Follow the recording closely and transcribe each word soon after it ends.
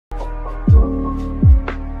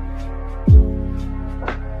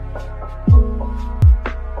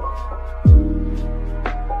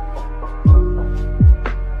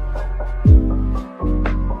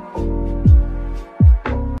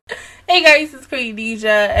Hey guys, it's Queendija,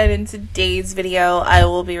 and in today's video, I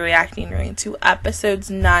will be reacting to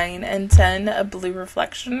episodes 9 and 10 of Blue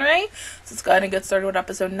Reflection Ray. So let's go ahead and get started with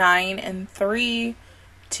episode 9 in 3,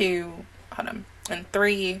 2,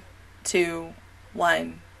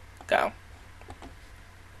 1, go.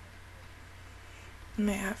 I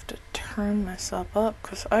may have to turn myself up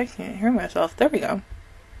because I can't hear myself. There we go.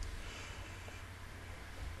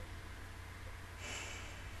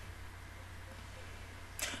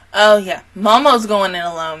 Oh yeah, Momo's going in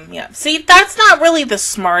alone. Yeah. See, that's not really the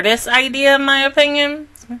smartest idea in my opinion.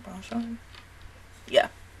 Is my bra showing? Yeah.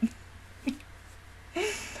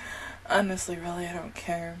 Honestly, really, I don't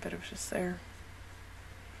care, but it was just there.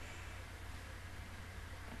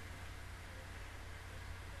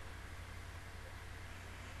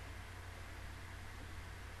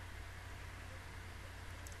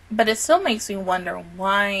 But it still makes me wonder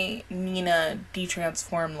why Nina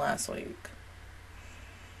detransformed last week.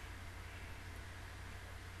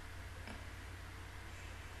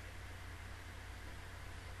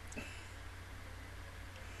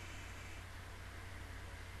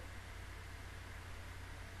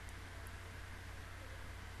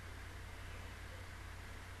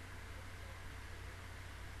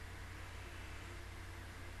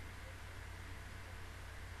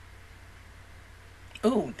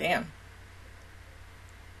 Ooh, damn.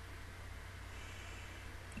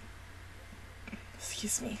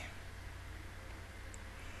 Excuse me.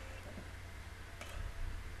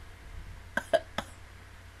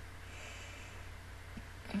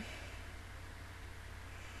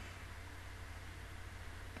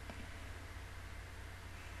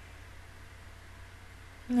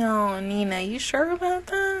 No, Nina, you sure about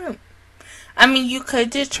that? I mean, you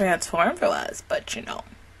could just transform for us, but you know,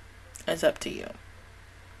 it's up to you.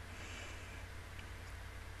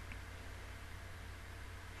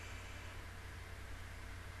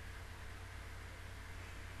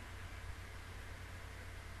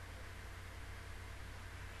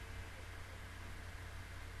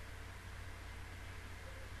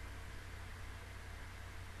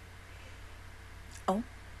 Oh.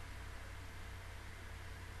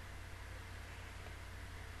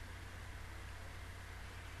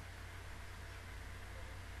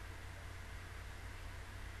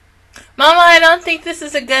 Mama, I don't think this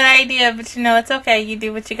is a good idea, but you know, it's okay. You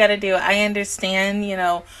do what you gotta do. I understand, you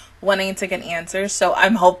know, wanting to get answers. So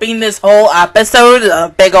I'm hoping this whole episode is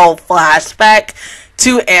a big old flashback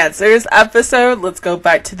to answers episode. Let's go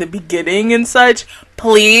back to the beginning and such.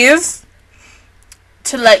 Please.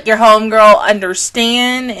 To let your homegirl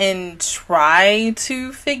understand and try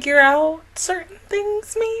to figure out certain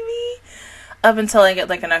things, maybe. Up until I get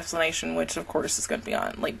like an explanation, which of course is going to be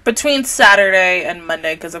on like between Saturday and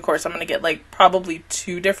Monday, because of course I'm going to get like probably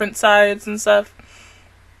 2 different sides and stuff.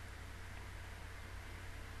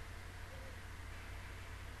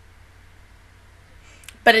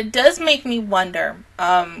 But it does make me wonder,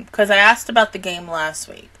 because I asked about the game last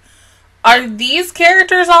week. Are these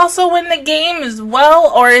characters also in the game as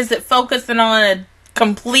well, or is it focusing on a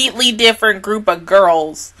completely different group of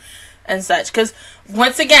girls and such? Because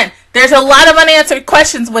once again, there's a lot of unanswered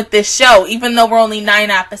questions with this show, even though we're only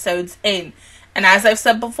 9 episodes in. And as I've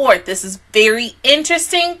said before, this is very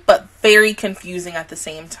interesting, but very confusing at the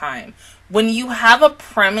same time. When you have a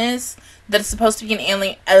premise that is supposed to be an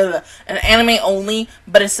anime only,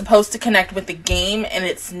 but it's supposed to connect with the game, and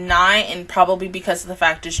it's not, and probably because of the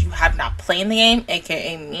fact that you have not played the game,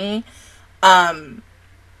 aka me, I'm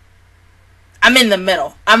in the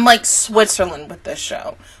middle. I'm like Switzerland with this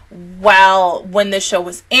show. While when this show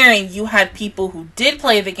was airing, you had people who did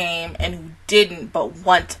play the game and who didn't, but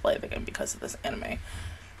want to play the game because of this anime.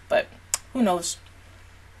 But who knows?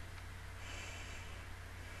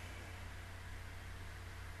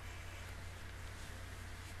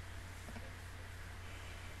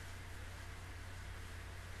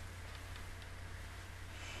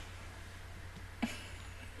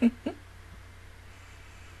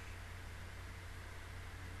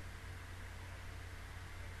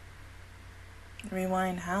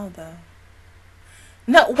 Rewind how, though?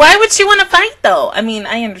 No, why would she want to fight, though? I mean,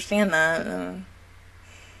 I understand that.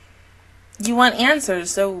 You want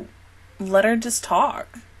answers, so let her just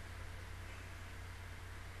talk.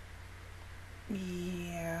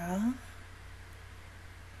 Yeah.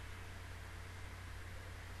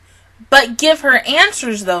 But give her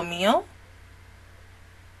answers, though, Mio.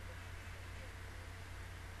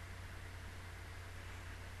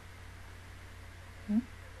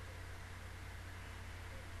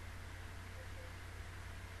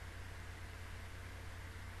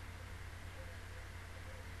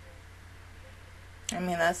 I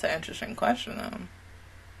mean, that's an interesting question, though.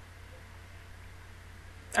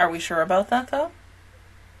 Are we sure about that, though?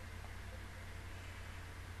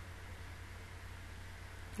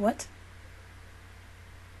 What?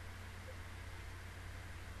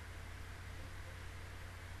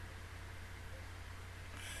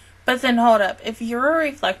 But then hold up. If you're a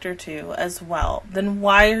reflector too as well, then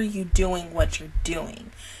why are you doing what you're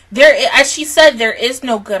doing? There, as she said, there is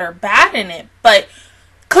no good or bad in it, but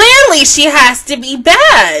clearly she has to be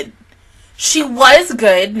bad. She was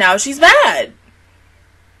good, now she's bad.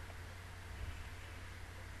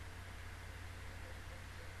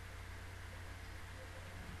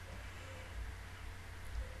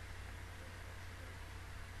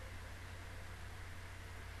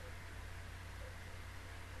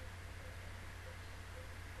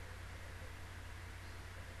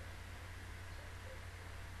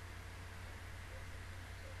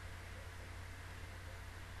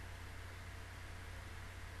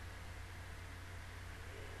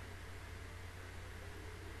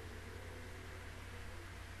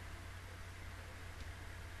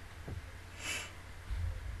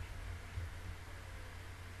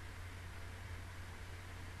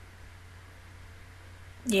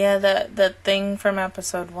 Yeah, the thing from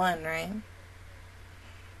episode 1, right?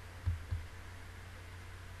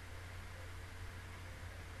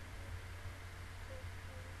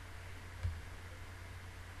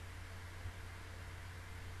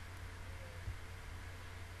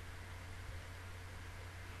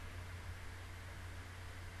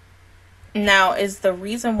 Now, is the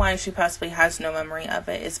reason why she possibly has no memory of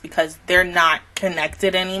it is because they're not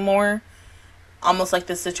connected anymore? Almost like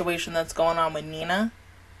the situation that's going on with Nina?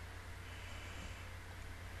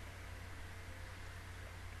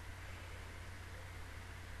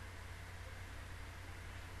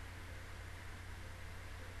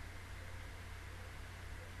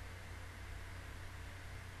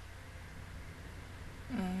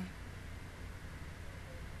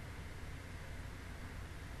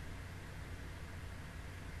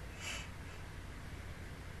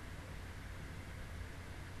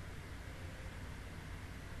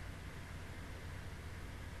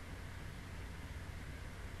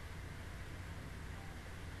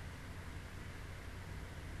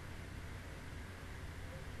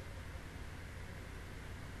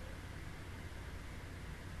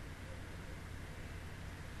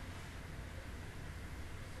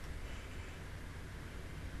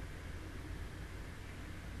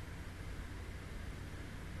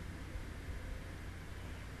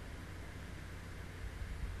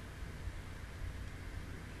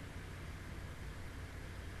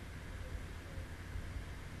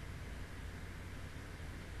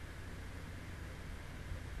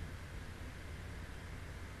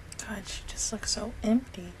 God, she just looks so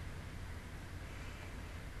empty.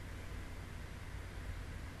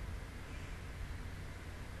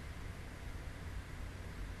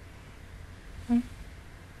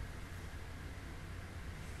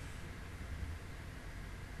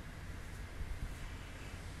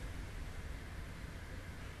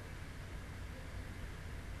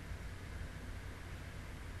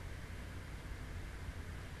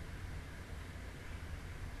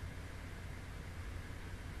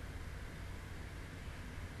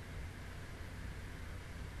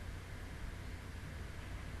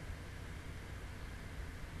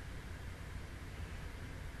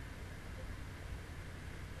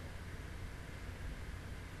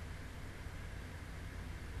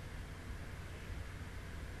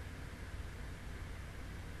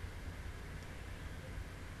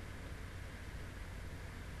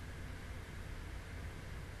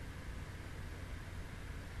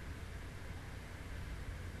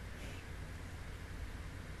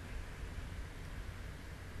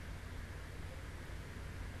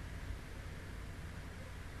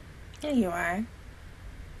 Yeah, you are.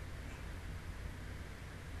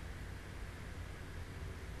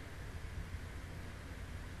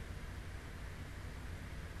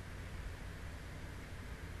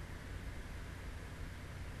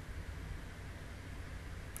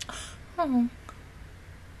 Oh.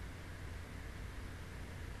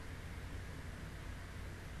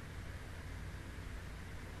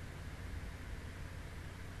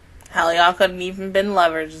 Hell, y'all couldn't even been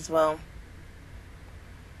lovers as well.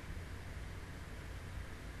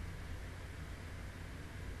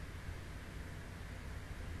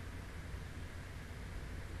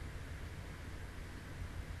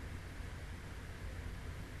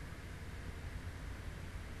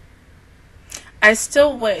 I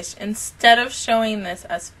still wish, instead of showing this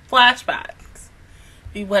as flashbacks,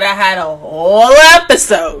 we would have had a whole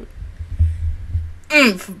episode.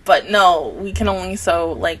 But no, we can only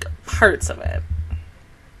show, like, parts of it.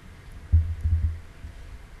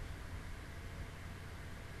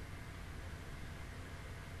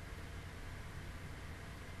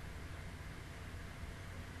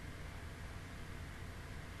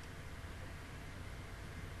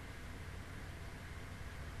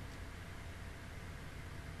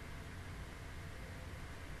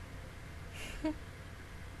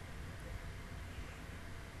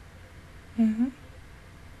 Mm-hmm.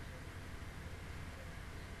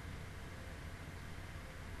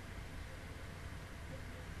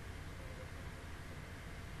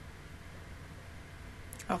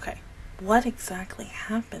 Okay. What exactly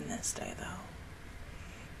happened this day, though?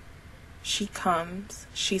 She comes.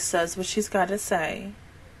 She says what she's got to say.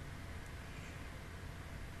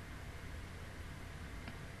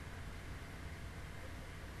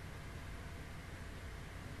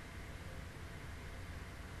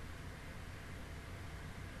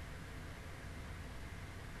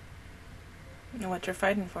 Know what you're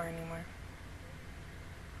fighting for anymore.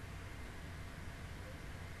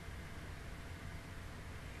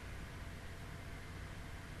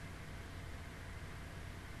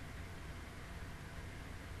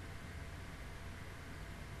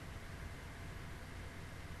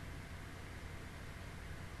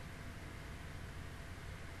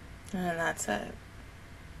 And that's it.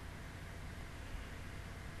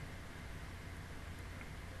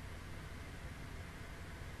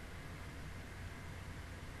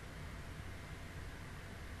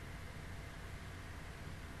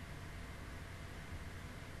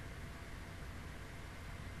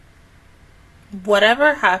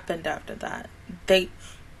 Whatever happened after that,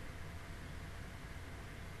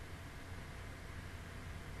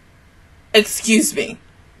 excuse me.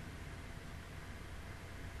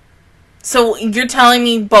 So you're telling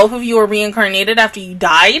me both of you were reincarnated after you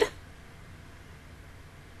died?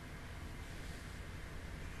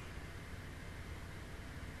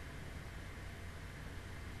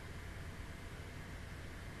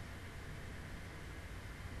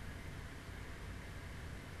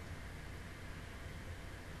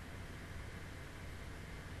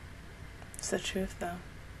 It's the truth, though.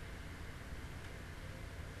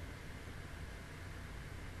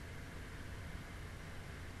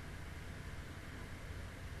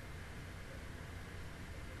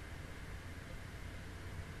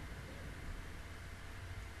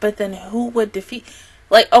 But then who would defeat?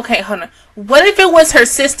 Like, okay, hold on. What if it was her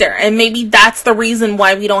sister, and maybe that's the reason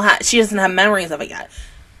why she doesn't have memories of it yet?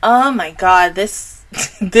 Oh my god, this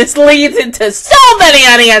this leads into so many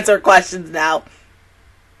unanswered questions now.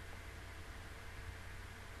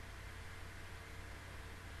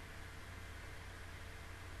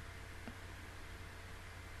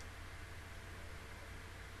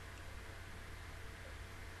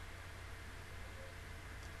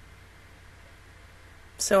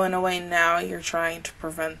 So in a way now you're trying to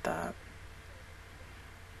prevent that.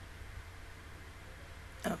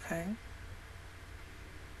 Okay.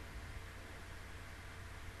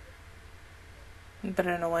 But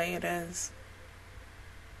in a way it is.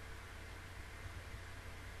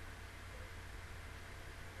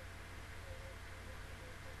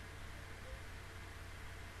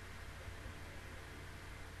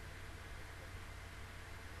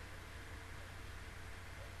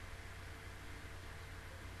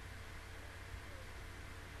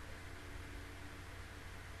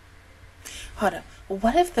 Hold up.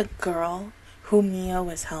 What if the girl who Mia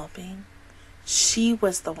was helping, she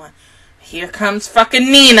was the one? Here comes fucking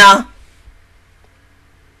Nina.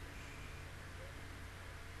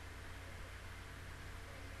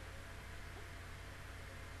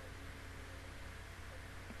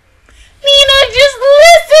 Nina, just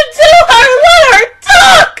listen to her. Let her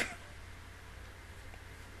talk.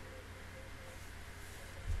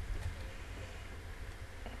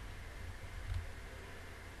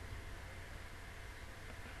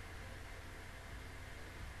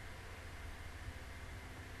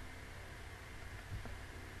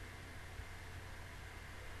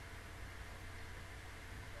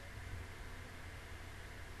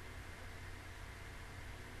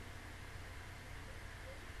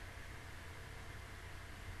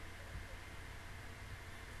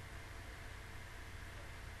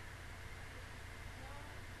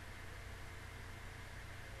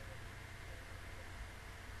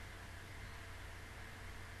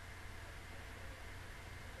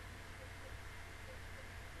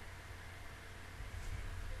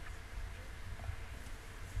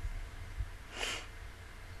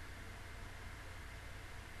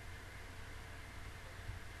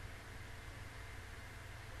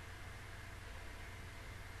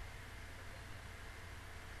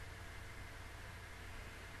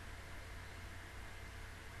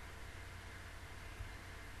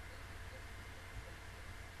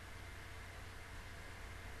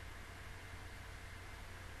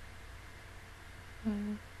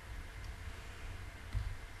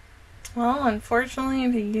 Well,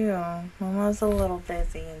 unfortunately to you, Mama's a little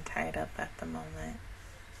busy and tied up at the moment.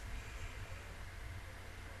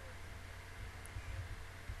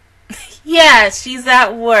 Yeah, she's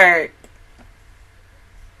at work.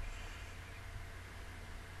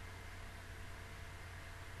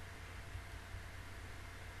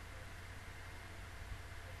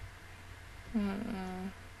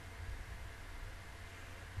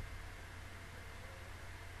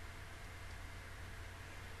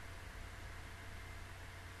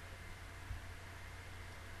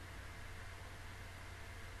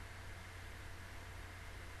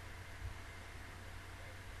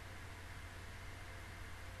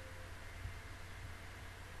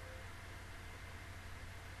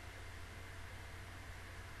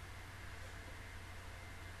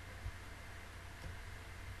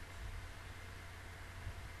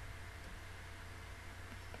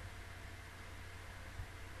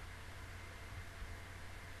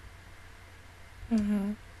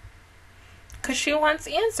 Because she wants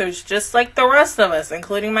answers, just like the rest of us,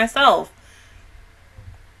 including myself.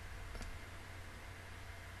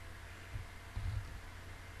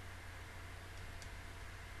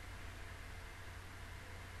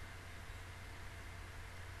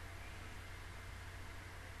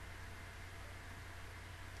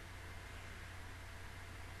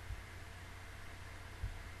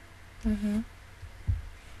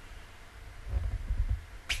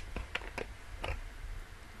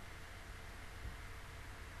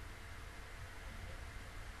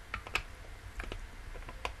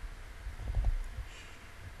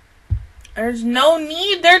 There's no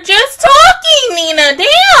need. They're just talking, Nina.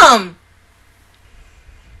 Damn.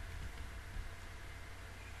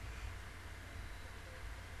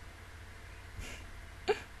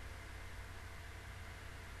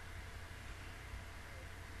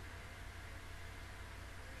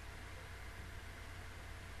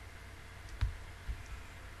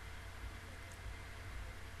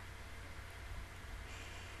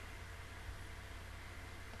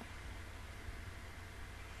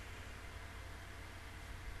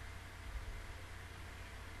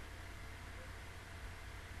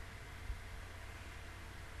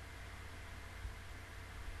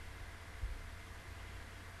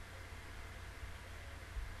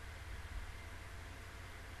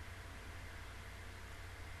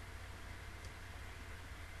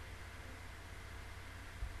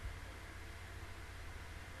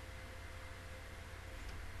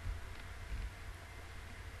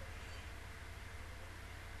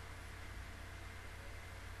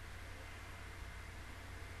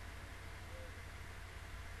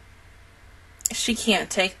 She can't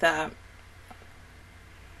take that.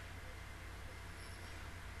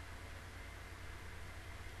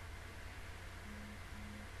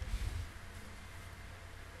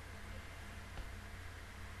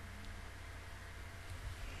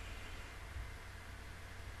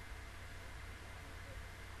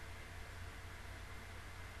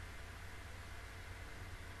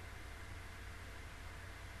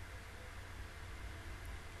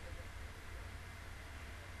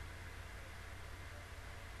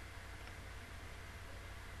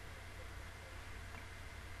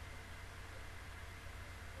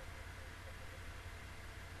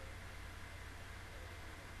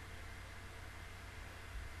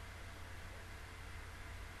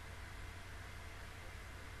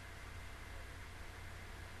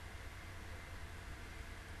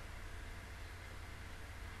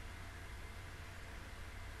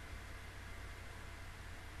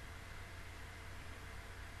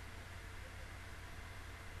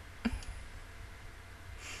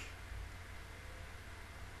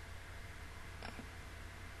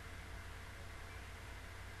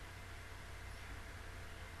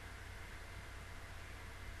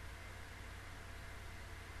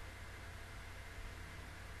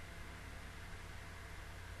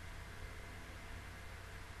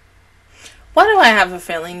 Why do I have a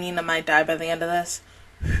feeling Nina might die by the end of this?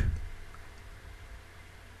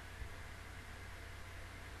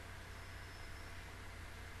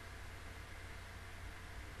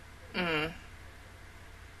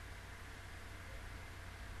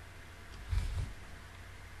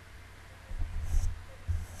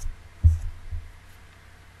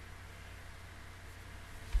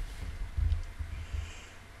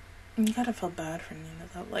 You gotta feel bad for Nina,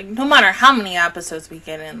 though. Like, no matter how many episodes we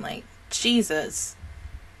get in, like, Jesus.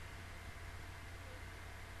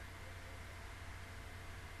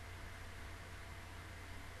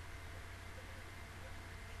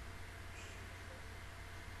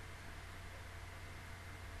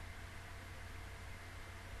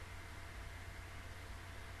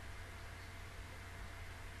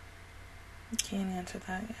 You can't answer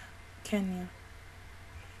that yet, can you?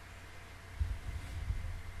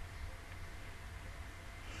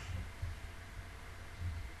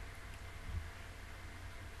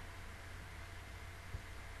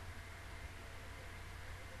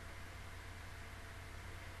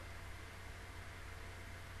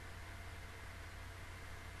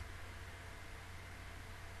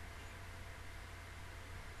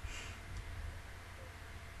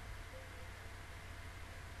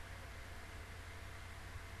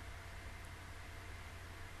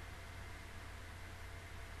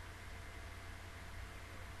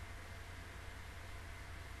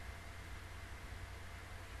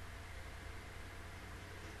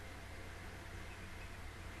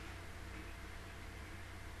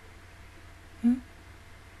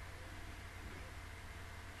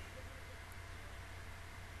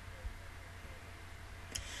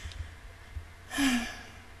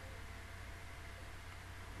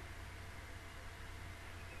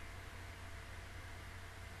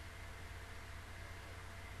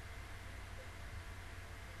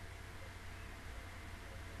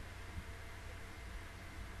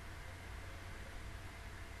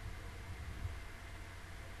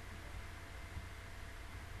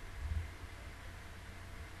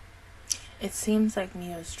 It seems like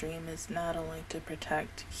Mio's dream is not only to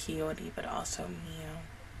protect Hiyori, but also Mio.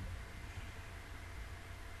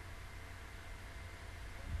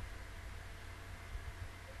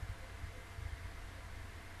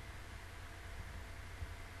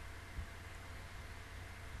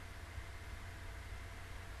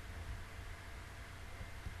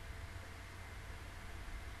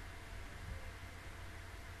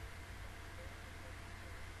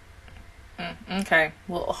 Okay,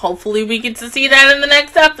 well, hopefully we get to see that in the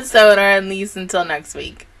next episode, or at least until next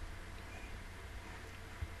week.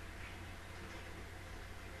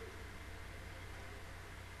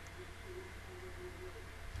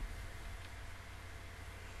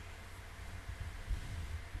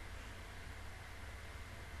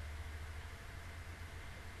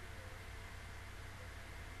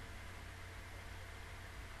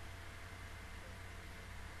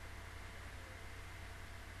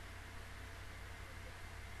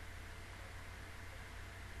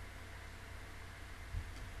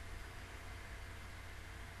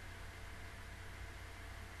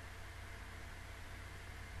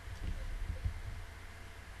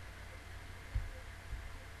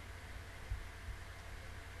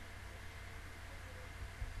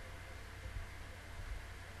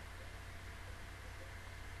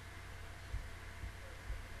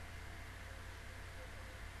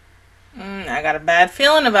 I got a bad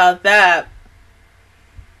feeling about that.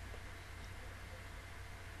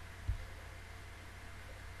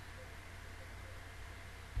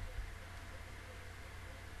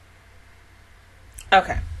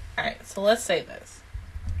 Okay. Alright, so let's say this.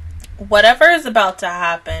 Whatever is about to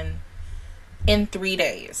happen in 3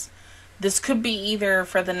 days. This could be either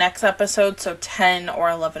for the next episode, so 10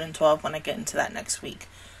 or 11 and 12 when I get into that next week.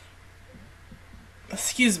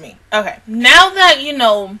 Excuse me. Okay. Now that you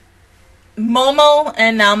know, Momo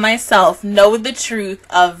and now myself know the truth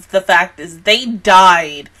of the fact is they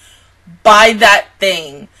died by that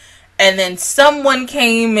thing. And then someone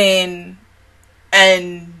came in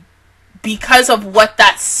and because of what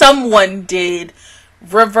that someone did,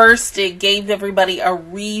 reversed it, gave everybody a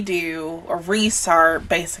redo, a restart,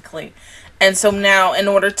 basically. And so now, in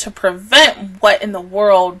order to prevent what in the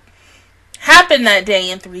world happened that day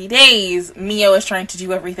in 3 days, Mio is trying to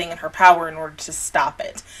do everything in her power in order to stop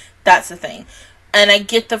it. That's the thing. And I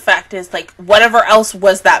get the fact is, like, whatever else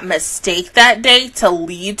was that mistake that day to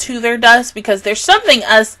lead to their deaths, because there's something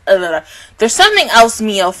else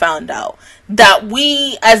Mio found out that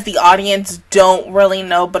we as the audience don't really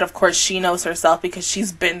know, but of course she knows herself because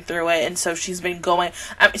she's been through it, and so she's been going,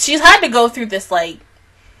 she's had to go through this like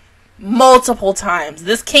multiple times.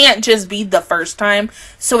 This can't just be the first time,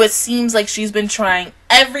 so it seems like she's been trying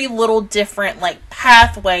every little different like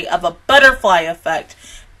pathway of a butterfly effect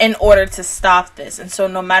in order to stop this. And so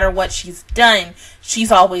no matter what she's done,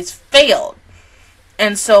 she's always failed.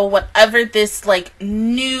 And so whatever this like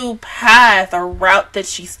new path or route that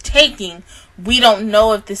she's taking, we don't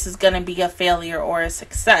know if this is going to be a failure or a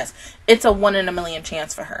success. It's a 1 in a million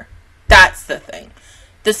chance for her. That's the thing.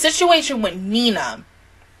 The situation with Nina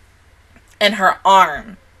and her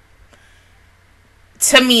arm,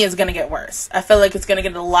 to me, is going to get worse. I feel like it's going to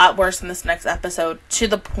get a lot worse in this next episode, to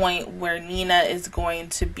the point where Nina is going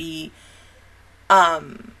to be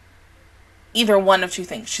either one of two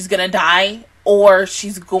things. She's going to die, or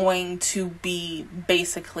she's going to be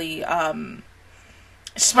basically,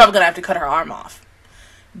 she's probably going to have to cut her arm off.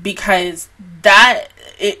 Because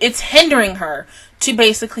it's hindering her to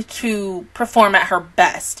basically to perform at her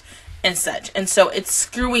best and such. And so it's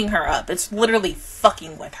screwing her up. It's literally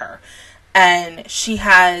fucking with her. And she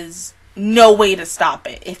has no way to stop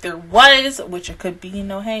it. If there was, which it could be, you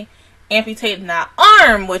know, hey, amputating that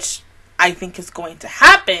arm, which I think is going to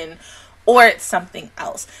happen, or it's something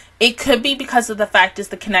else. It could be because of the fact is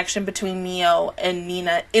the connection between Mio and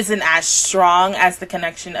Nina isn't as strong as the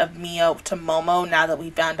connection of Mio to Momo now that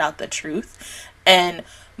we found out the truth. And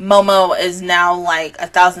Momo is now like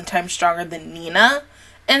 1,000 times stronger than Nina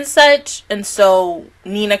and such. And so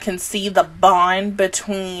Nina can see the bond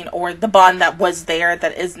between, or the bond that was there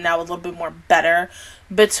that is now a little bit more better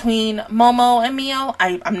between Momo and Mio.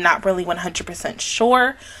 I'm not really 100%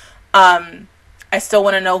 sure. I still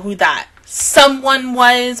want to know who that someone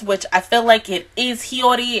was, which I feel like it is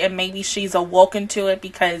Hiyori, and maybe she's awoken to it,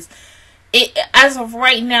 because it, as of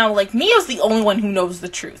right now, like, Mio's the only one who knows the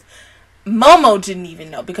truth. Momo didn't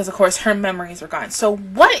even know, because of course her memories are gone. So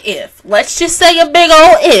what if, let's just say a big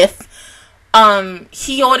old if,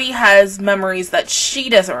 Hiyori has memories that she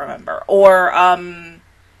doesn't remember, or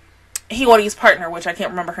Hiyori's partner, which I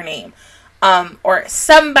can't remember her name, or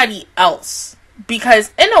somebody else.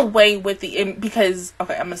 Because in a way with the, because,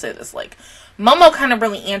 okay, I'm gonna say this, like, Momo kind of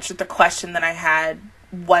really answered the question that I had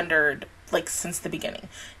wondered, like, since the beginning.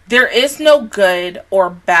 There is no good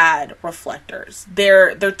or bad reflectors.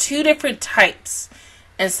 They're two different types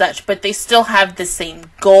and such, but they still have the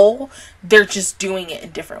same goal. They're just doing it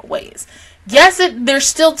in different ways. Yes, they're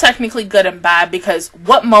still technically good and bad, because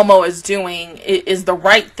what Momo is doing is the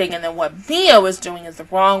right thing, and then what Mio is doing is the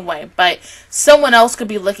wrong way. But someone else could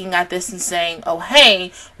be looking at this and saying, oh,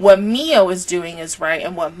 hey, what Mio is doing is right,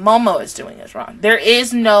 and what Momo is doing is wrong. There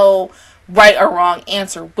is no right or wrong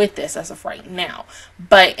answer with this as of right now.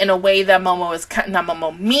 But in a way that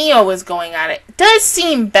Mio is going at it does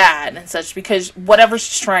seem bad and such, because whatever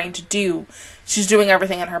she's trying to do, she's doing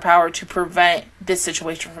everything in her power to prevent this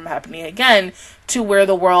situation from happening again, to where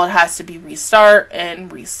the world has to be restart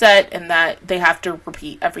and reset, and that they have to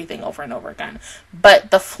repeat everything over and over again. But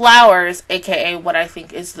the flowers, aka what I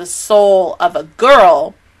think is the soul of a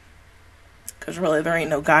girl, because really there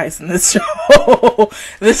ain't no guys in this show.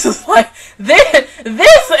 This is like,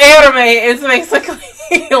 this anime is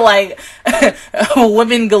basically like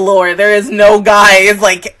women galore. There is no guys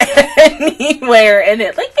like anywhere in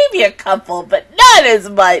it. Like maybe a couple, but not as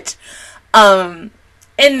much in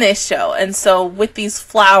this show. And so with these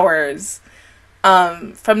flowers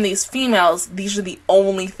from these females, these are the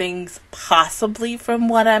only things possibly, from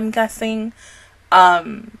what I'm guessing,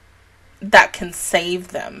 that can save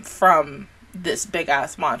them from this big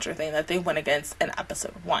ass monster thing that they went against in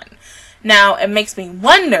episode 1. Now it makes me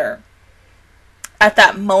wonder, at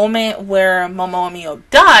that moment where Momo and Mio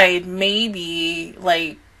died, maybe,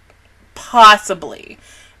 like, possibly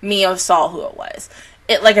Mio saw who it was.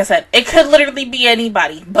 Like I said, it could literally be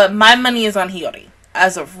anybody, but my money is on Hiyori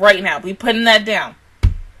as of right now. We putting that down.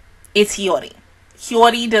 It's Hiyori.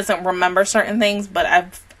 Hiyori doesn't remember certain things, but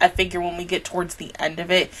I figure when we get towards the end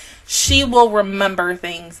of it, she will remember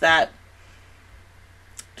things that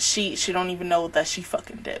she don't even know that she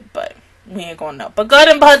fucking did, but we ain't gonna know. But go ahead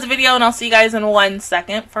and pause the video, and I'll see you guys in 1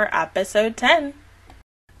 second for episode 10.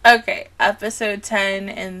 Okay, episode 10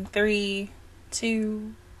 in 3,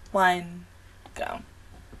 2, 1, go.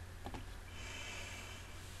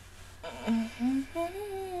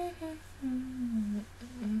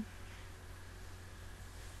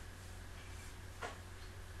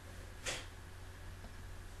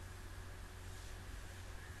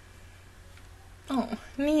 Oh,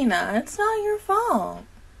 Nina, it's not your fault.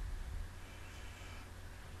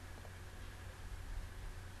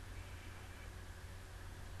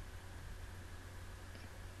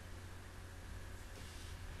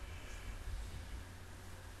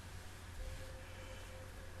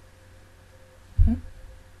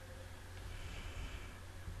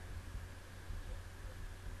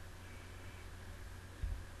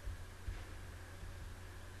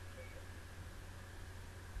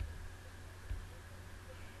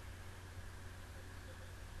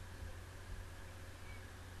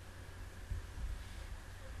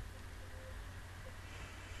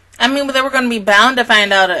 I mean, they were going to be bound to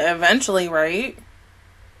find out eventually, right?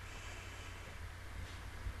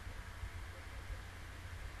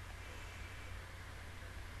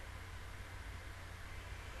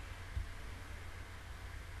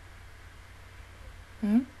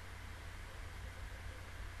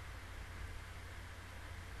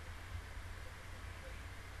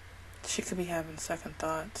 She could be having second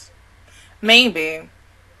thoughts. Maybe.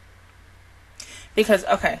 Because,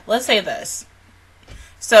 okay, let's say this.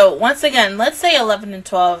 So, once again, let's say 11 and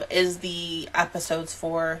 12 is the episodes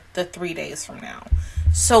for the 3 days from now.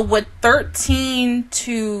 So, would 13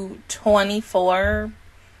 to 24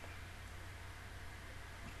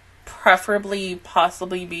 preferably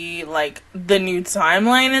possibly be, like, the new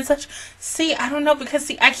timeline and such? See, I don't know, because,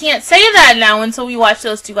 see, I can't say that now until we watch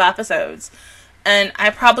those 2 episodes. And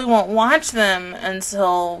I probably won't watch them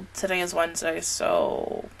until today is Wednesday,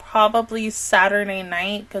 so probably Saturday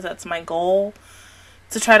night, because that's my goal.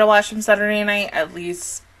 To try to watch them Saturday night, at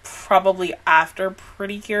least probably after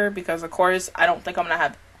Pretty Cure, because of course I don't think I'm gonna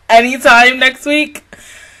have any time next week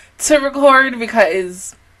to record,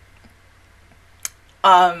 because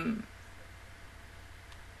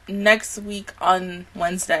next week on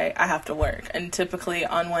Wednesday I have to work, and typically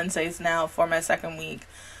on Wednesdays now for my second week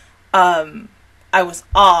I was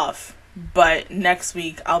off, but next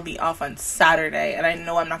week I'll be off on Saturday, and I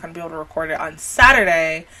know I'm not gonna be able to record it on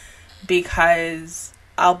Saturday because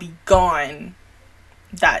I'll be gone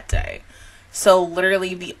that day. So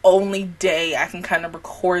literally the only day I can kind of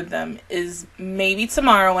record them is maybe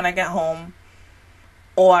tomorrow when I get home,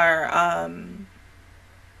 or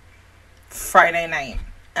Friday night,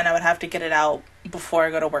 and I would have to get it out before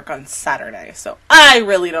I go to work on Saturday. So I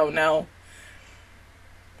really don't know.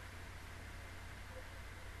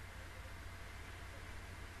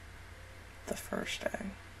 the first day.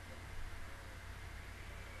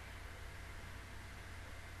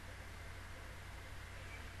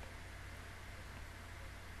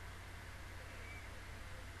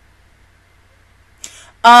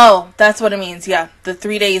 Oh, that's what it means. Yeah, the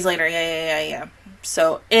 3 days later. Yeah.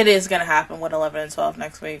 So it is gonna happen with 11 and 12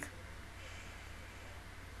 next week.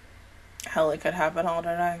 Hell, it could happen all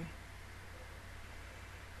day.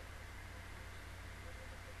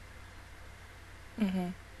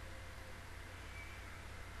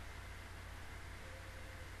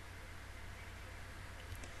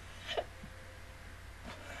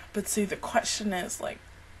 But see, the question is, like,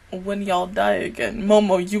 when y'all die again,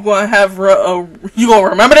 Momo, you gonna have you gonna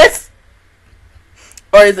remember this,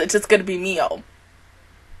 or is it just gonna be Mio?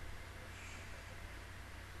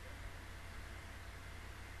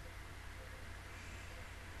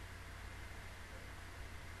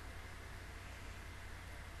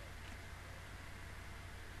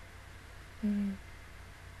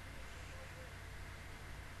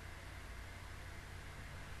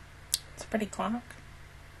 It's a pretty clock.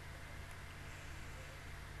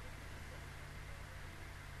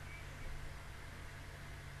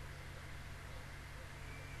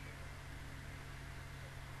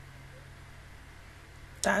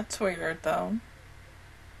 That's weird, though.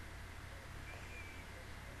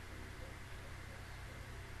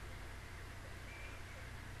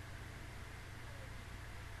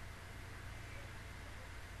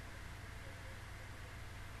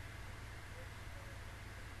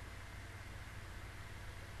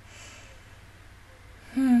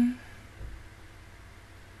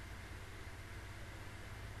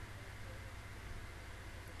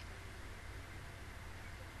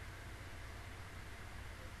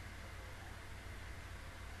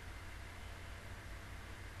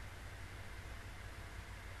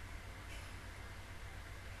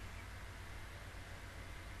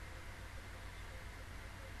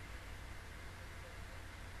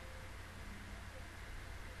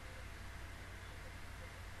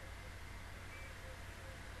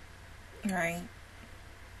 Right.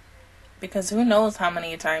 Because who knows how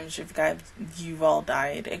many times you've all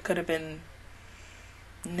died. It could have been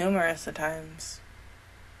numerous of times.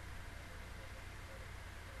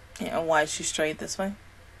 Yeah, why is she straight this way?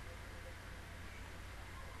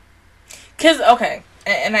 Because, okay,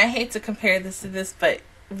 and I hate to compare this to this, but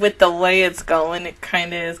with the way it's going, it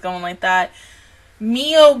kind of is going like that.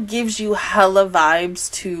 Mio gives you hella vibes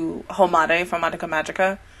to Homare from Madoka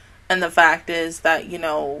Magica. And the fact is that, you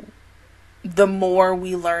know, the more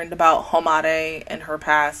we learned about Homare and her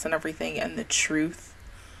past and everything and the truth,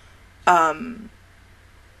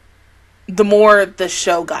 the more the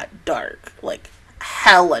show got dark, like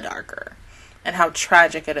hella darker, and how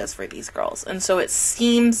tragic it is for these girls. And so it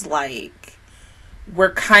seems like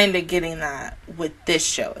we're kind of getting that with this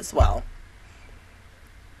show as well.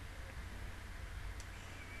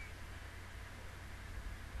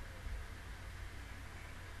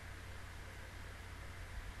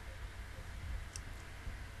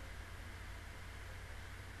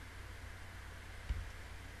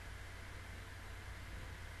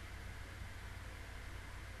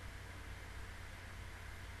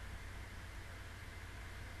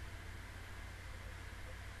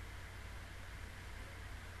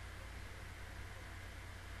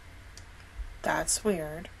 That's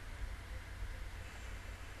weird.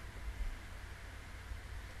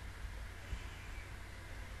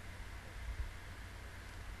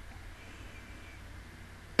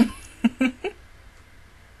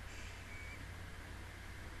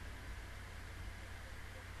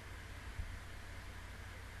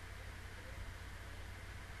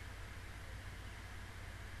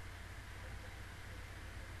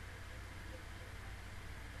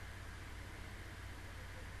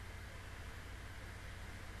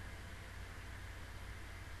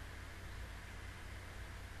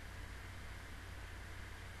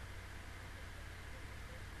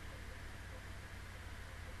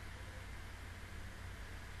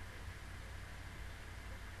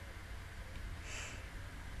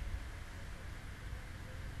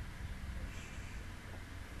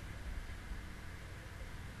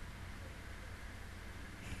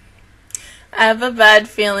 I have a bad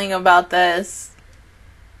feeling about this.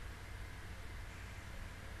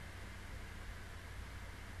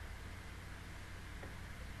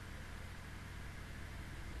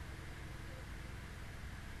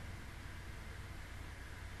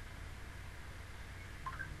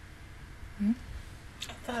 I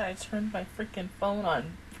thought I turned my freaking phone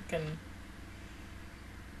on. Freaking.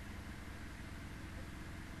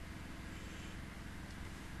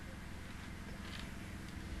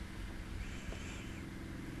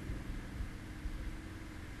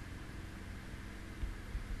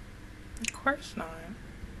 course not.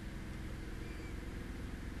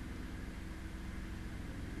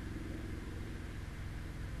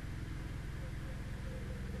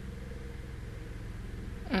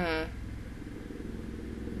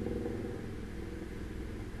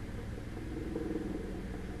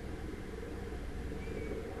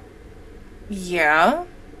 Yeah.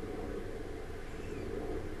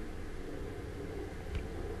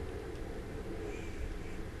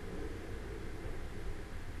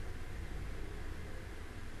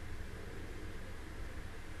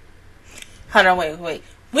 Hold on, wait.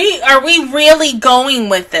 Are we really going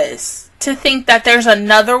with this? To think that there's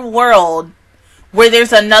another world where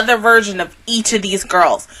there's another version of each of these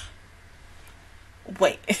girls.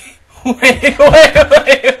 Wait.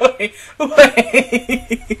 Wait.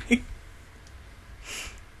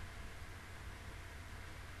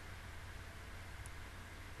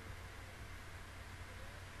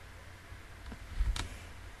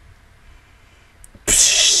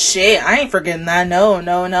 Shit, I ain't forgetting that. No.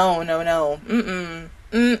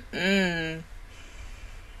 Mm-mm.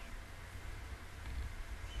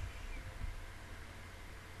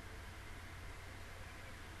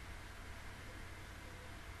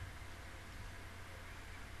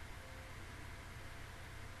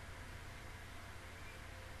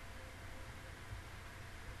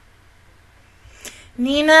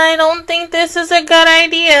 Nina, I don't think this is a good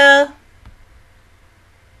idea.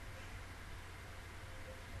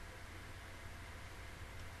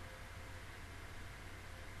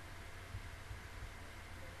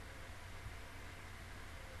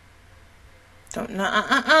 Don't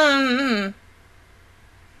know.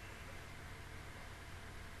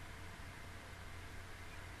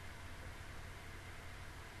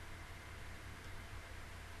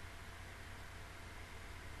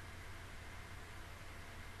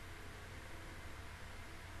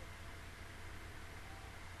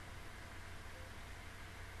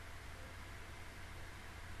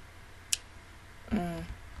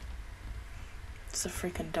 It's a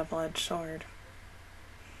freaking double-edged sword.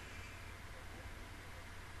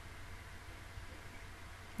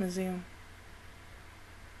 Museum.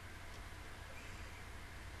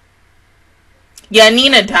 Yeah,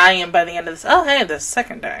 Nina dying by the end of this. Oh, hey, the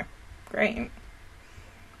second die. Great.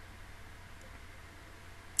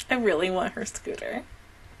 I really want her scooter.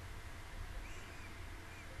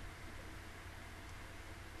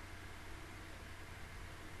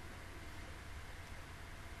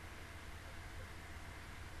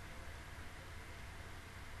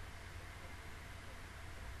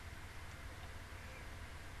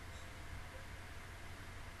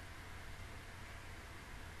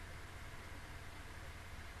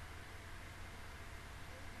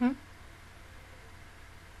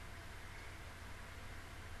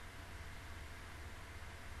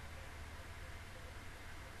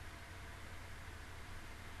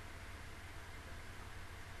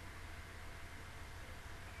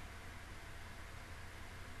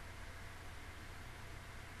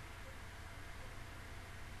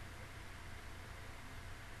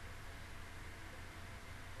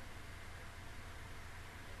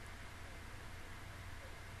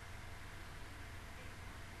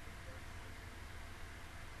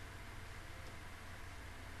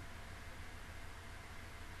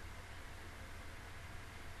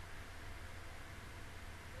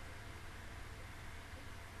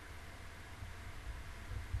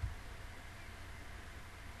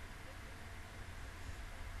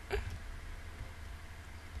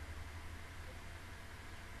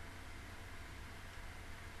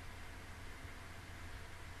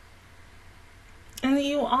 And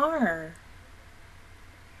you are.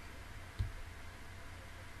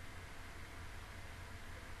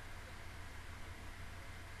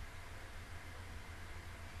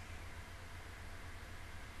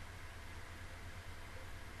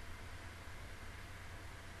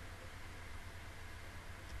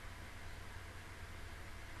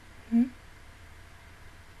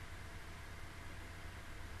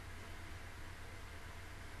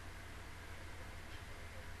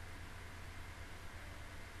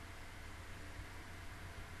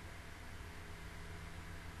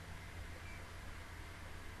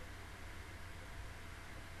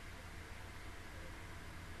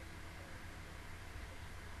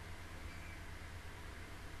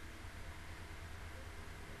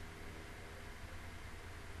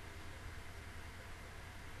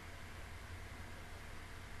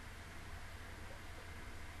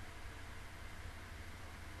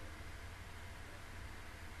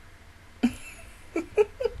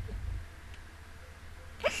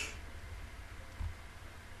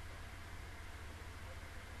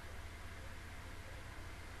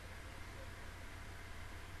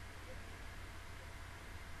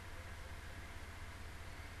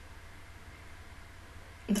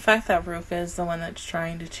 The fact that Ruka is the one that's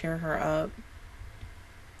trying to cheer her up.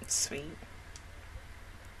 It's sweet.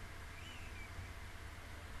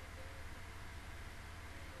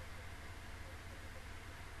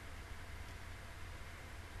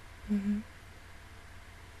 Mm-hmm.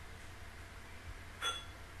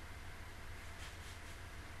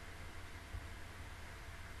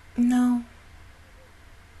 No.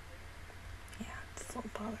 Yeah, it's a little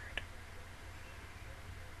bothered.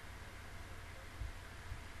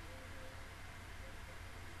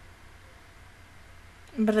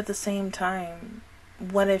 But at the same time,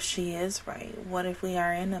 what if she is right? What if we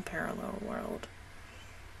are in a parallel world?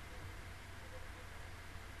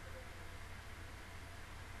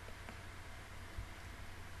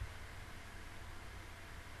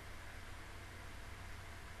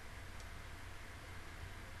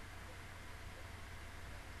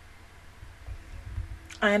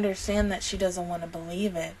 I understand that she doesn't want to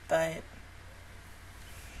believe it, but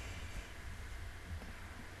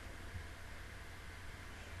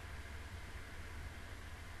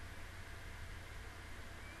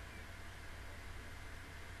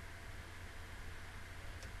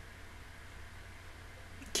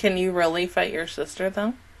can you really fight your sister,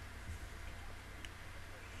 though?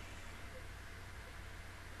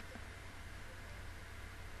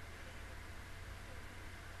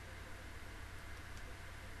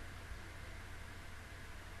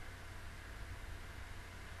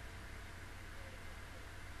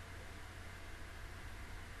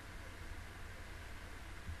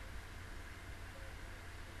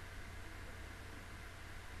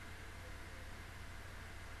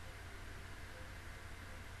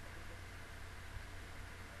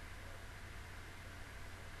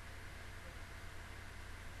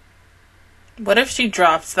 What if she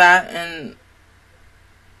drops that and...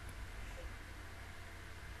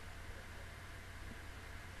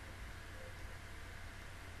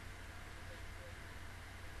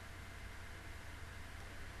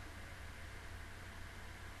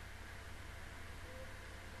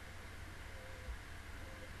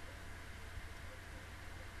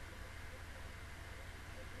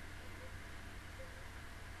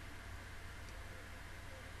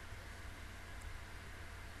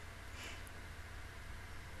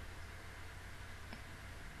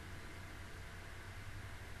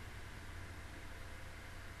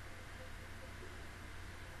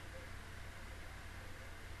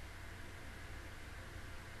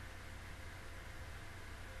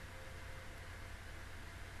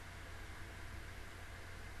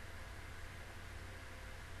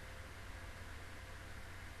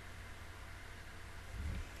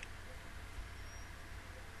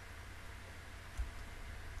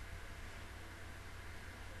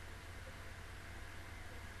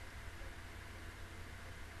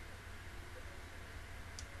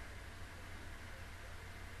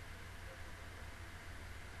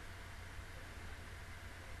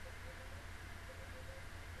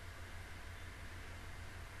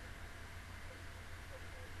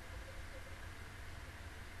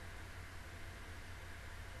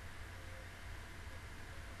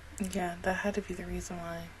 Yeah, that had to be the reason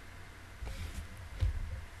why.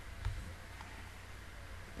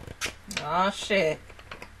 Aw, shit.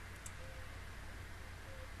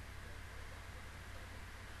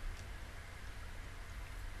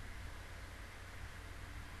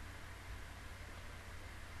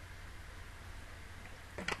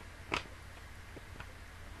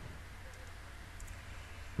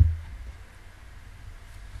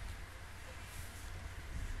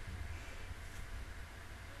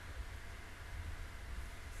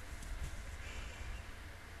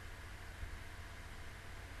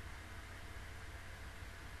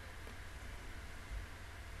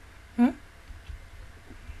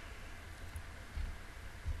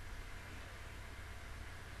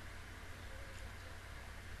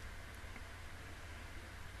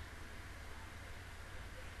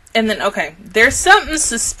 And then, okay, there's something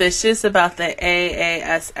suspicious about the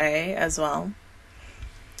AASA as well.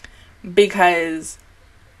 Because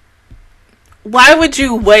why would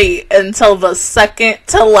you wait until the second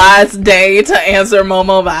to last day to answer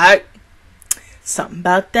Momo back? Something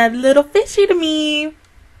about that little fishy to me.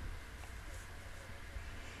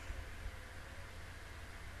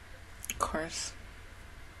 Of course.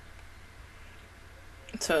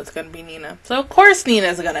 So it's gonna be Nina. So of course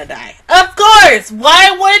Nina's gonna die. Of course!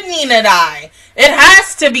 Why would Nina die? It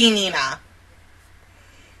has to be Nina.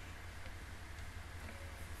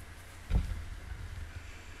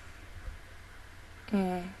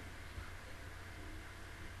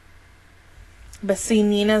 But see,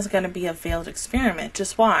 Nina's gonna be a failed experiment.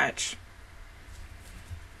 Just watch.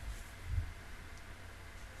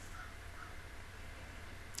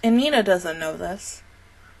 Anita doesn't know this.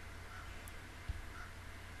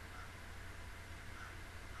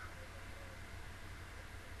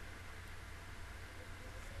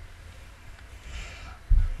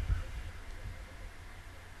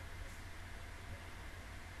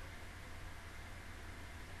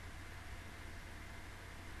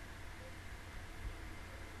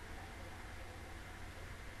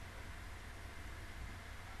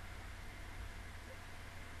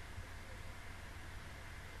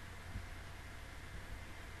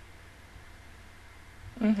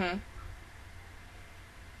 Mm-hmm.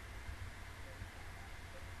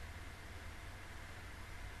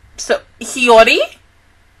 So, Hiyori?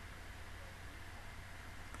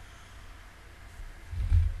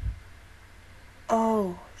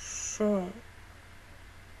 Oh, shit.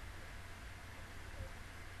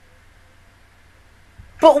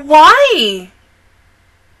 But why?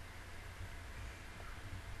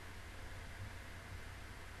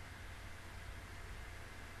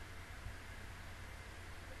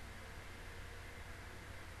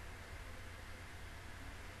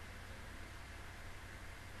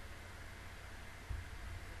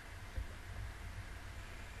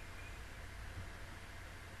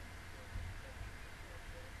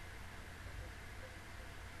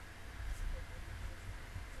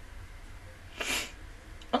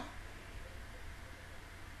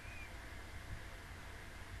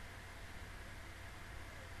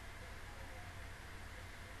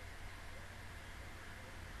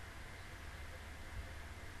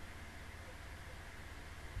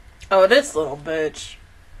 Oh, this little bitch.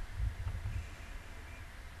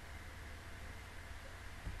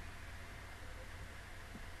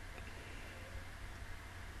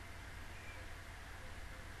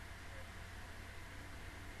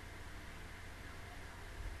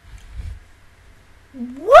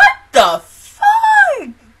 What the fuck?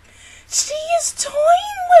 She is toying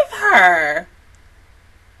with her.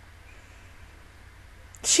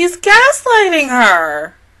 She's gaslighting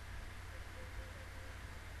her.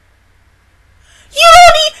 You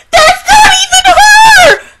don't need, that's not even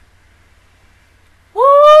her!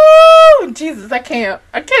 Woo! Jesus, I can't.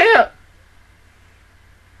 You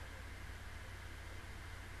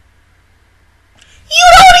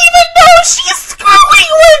don't even know she's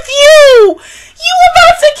screwing with you! You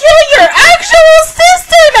about to kill your actual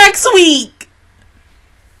sister next week!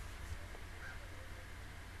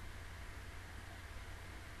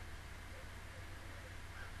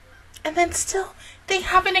 And then still, they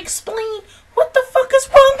haven't explained what the fuck is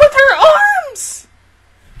wrong with her arms?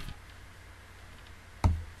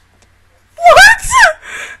 What?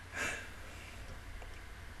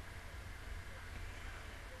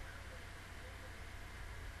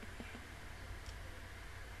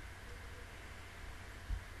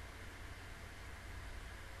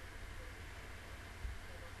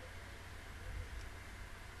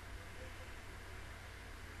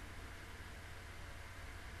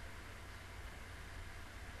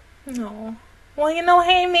 No. Well, you know,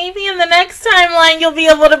 hey, maybe in the next timeline you'll be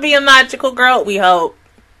able to be a magical girl. We hope.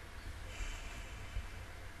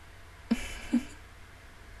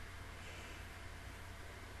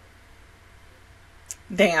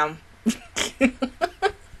 Damn.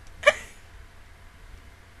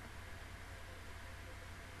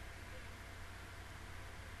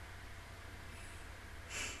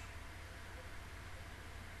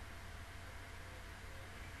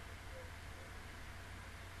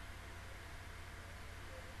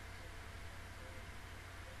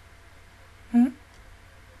 Hmm?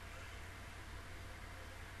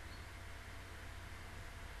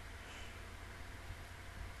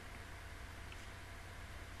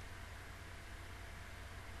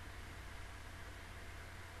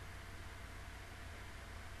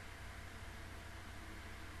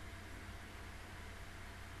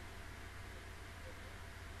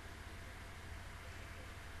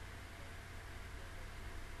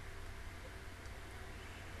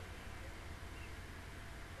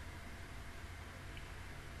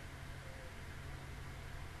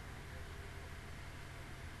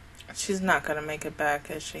 She's not gonna make it back,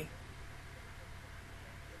 is she?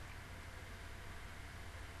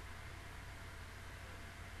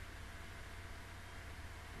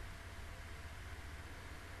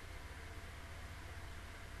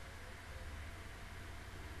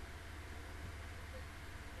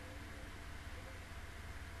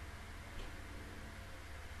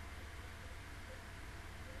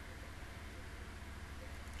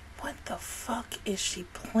 What the fuck is she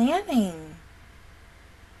planning?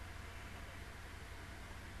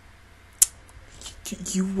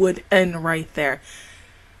 You would end right there.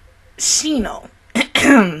 Shino.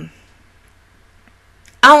 I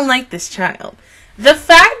don't like this child. The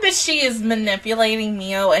fact that she is manipulating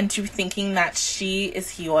Mio into thinking that she is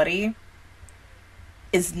Hiyori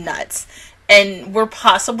is nuts. And we're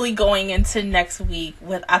possibly going into next week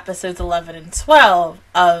with episodes 11 and 12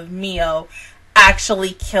 of Mio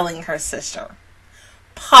actually killing her sister.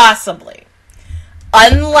 Possibly.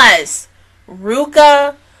 Unless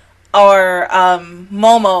Ruka or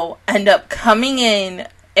Momo end up coming in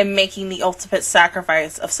and making the ultimate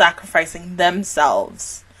sacrifice of sacrificing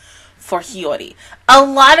themselves for Hiyori. A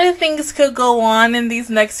lot of things could go on in these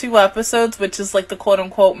next 2 episodes, which is like the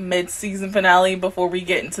quote-unquote mid-season finale before we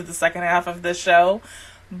get into the second half of the show.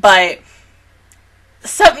 But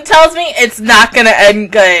something tells me it's not going to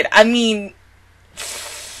end good. I mean,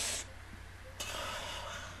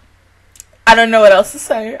 I don't know what else to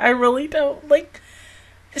say. I really don't. Like,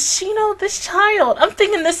 Shino, this child. I'm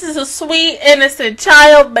thinking this is a sweet, innocent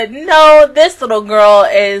child, but no, this little girl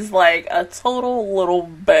is like a total little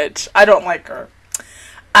bitch. I don't like her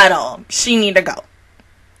at all. She need to go.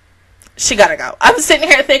 She gotta go. I'm sitting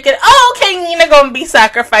here thinking, oh, okay, Nina gonna be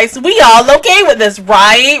sacrificed. We all okay with this,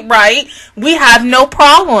 right? Right? We have no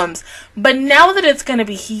problems. But now that it's gonna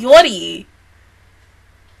be Hiyori,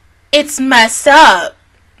 it's messed up.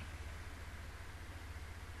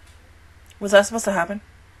 Was that supposed to happen?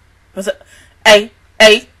 Was it? Hey,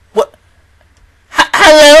 what?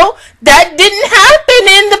 Hello? That didn't happen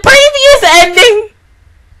in the previous ending.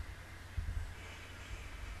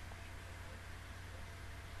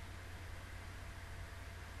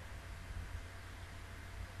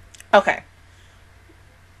 Okay.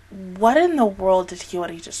 What in the world did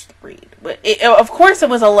Hiyori just read? Of course it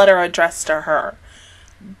was a letter addressed to her.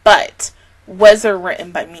 But was it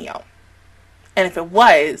written by Mio? And if it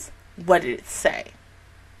was, what did it say?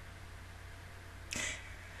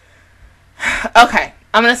 Okay,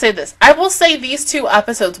 I'm going to say this. I will say these 2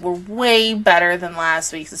 episodes were way better than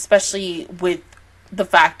last week's, especially with the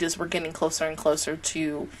fact is we're getting closer and closer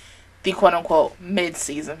to the quote-unquote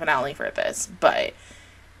mid-season finale for this. But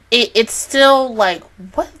it's still like,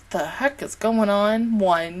 what the heck is going on?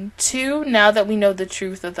 1. 2, now that we know the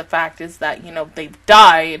truth of the fact is that, you know, they've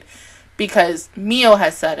died because Mio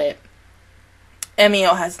has said it. And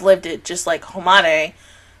Mio has lived it just like Homare.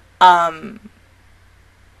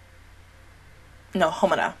 No,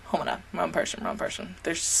 Homada. Wrong person.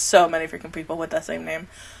 There's so many freaking people with that same name.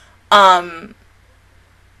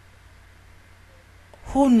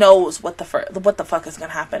 Who knows what the fuck is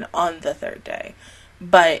gonna happen on the 3rd day.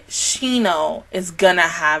 But Shino is gonna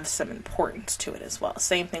have some importance to it as well.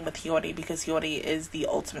 Same thing with Hiyori, because Hiyori is the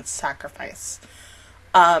ultimate sacrifice.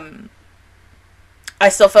 I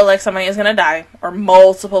still feel like somebody is gonna die, or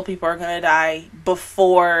multiple people are gonna die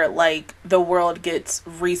before, like, the world gets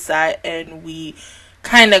reset and we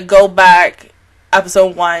kind of go back,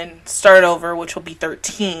 episode 1, start over, which will be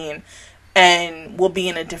 13, and we'll be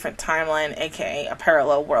in a different timeline, aka a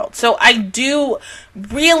parallel world. So I do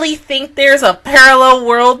really think there's a parallel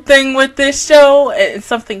world thing with this show, and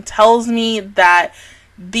something tells me that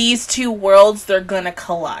these 2 worlds, they're gonna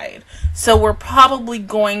collide. So we're probably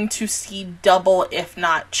going to see double, if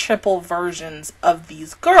not triple versions of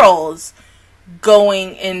these girls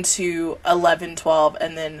going into 11, 12,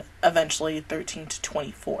 and then eventually 13 to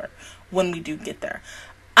 24 when we do get there.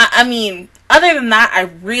 I mean, other than that, I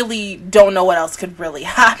really don't know what else could really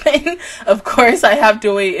happen. Of course, I have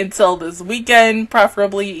to wait until this weekend,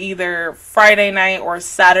 preferably either Friday night or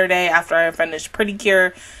Saturday after I finish Pretty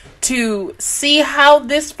Cure, to see how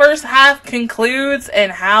this first half concludes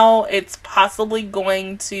and how it's possibly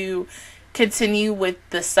going to continue with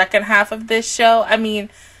the second half of this show. I mean,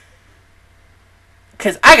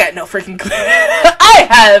 because I got no freaking clue. I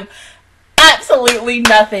have absolutely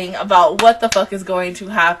nothing about what the fuck is going to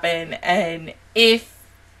happen, and if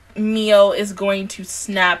Mio is going to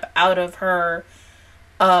snap out of her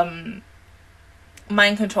mind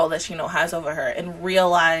control that Shino has over her and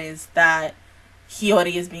realize that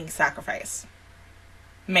Hiyori is being sacrificed.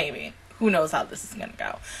 Maybe. Who knows how this is going to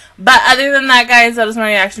go. But other than that, guys, that was my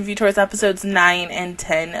reaction view towards episodes 9 and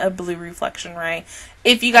 10 of Blue Reflection Ray.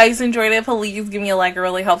 If you guys enjoyed it, please give me a like. It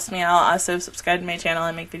really helps me out. Also, subscribe to my channel.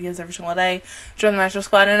 I make videos every single day. Join the Master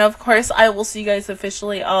Squad. And, of course, I will see you guys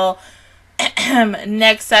officially all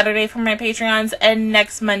next Saturday for my Patreons and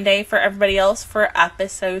next Monday for everybody else for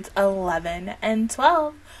episodes 11 and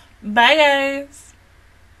 12. Bye, guys.